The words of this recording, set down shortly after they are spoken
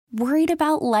Worried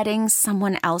about letting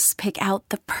someone else pick out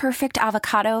the perfect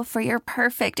avocado for your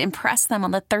perfect impress them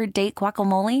on the third date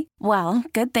guacamole? Well,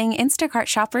 good thing Instacart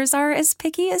shoppers are as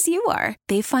picky as you are.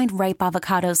 They find ripe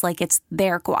avocados like it's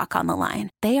their guac on the line.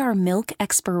 They are milk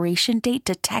expiration date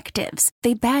detectives.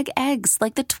 They bag eggs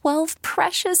like the 12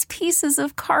 precious pieces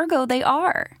of cargo they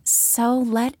are. So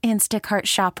let Instacart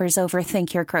shoppers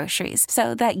overthink your groceries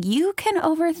so that you can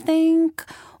overthink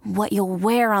what you'll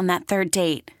wear on that third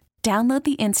date. Download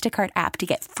the Instacart app to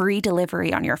get free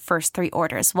delivery on your first 3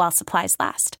 orders while supplies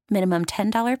last. Minimum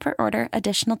 $10 per order.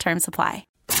 Additional terms apply.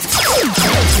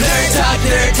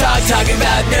 Nerd Talk, talking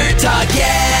about Nerd Talk,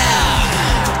 yeah!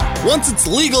 Once it's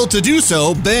legal to do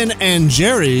so, Ben and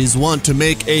Jerry's want to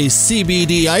make a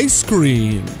CBD ice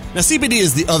cream. Now, CBD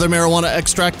is the other marijuana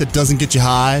extract that doesn't get you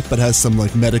high, but has some,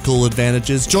 medical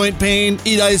advantages. Joint pain,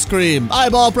 eat ice cream.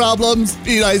 Eyeball problems,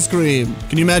 eat ice cream.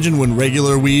 Can you imagine when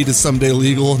regular weed is someday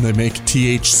legal and they make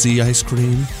THC ice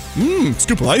cream?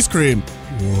 Scoop of ice cream.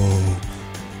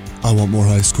 Whoa, I want more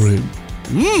ice cream.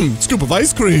 Scoop of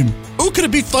ice cream. Ooh, could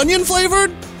it be Funyun flavored?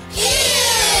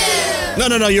 Yeah!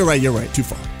 No, you're right, too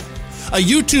far. A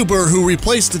YouTuber who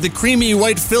replaced the creamy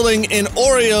white filling in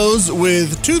Oreos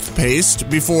with toothpaste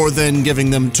before then giving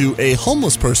them to a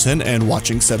homeless person and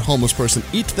watching said homeless person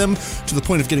eat them to the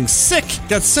point of getting sick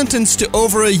got sentenced to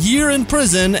over a year in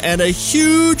prison and a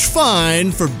huge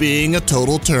fine for being a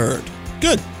total turd.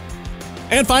 Good.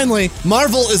 And finally,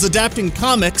 Marvel is adapting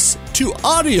comics to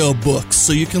audiobooks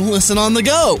so you can listen on the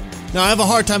go. Now, I have a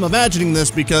hard time imagining this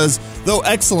because, though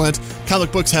excellent, comic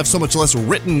books have so much less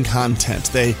written content.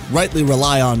 They rightly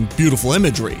rely on beautiful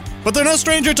imagery. But they're no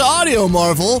stranger to audio,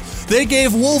 Marvel. They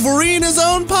gave Wolverine his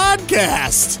own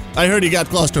podcast. I heard he got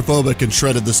claustrophobic and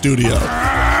shredded the studio. All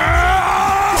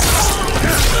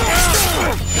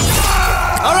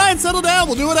right, settle down.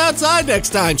 We'll do it outside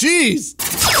next time. Jeez.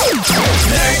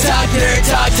 Nerd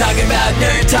Talk, talking about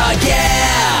Nerd Talk,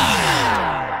 yeah!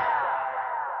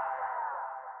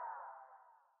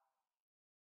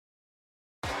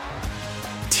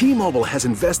 T-Mobile has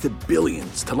invested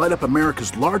billions to light up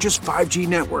America's largest 5G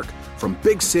network, from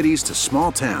big cities to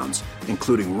small towns,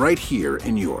 including right here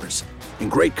in yours.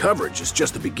 And great coverage is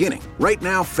just the beginning. Right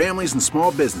now, families and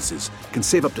small businesses can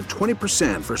save up to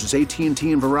 20% versus AT&T and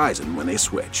Verizon when they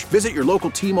switch. Visit your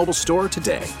local T-Mobile store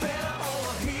today.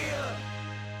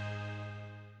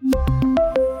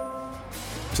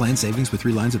 Plan savings with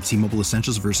 3 lines of T-Mobile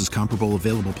Essentials versus comparable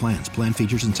available plans. Plan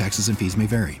features and taxes and fees may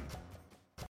vary.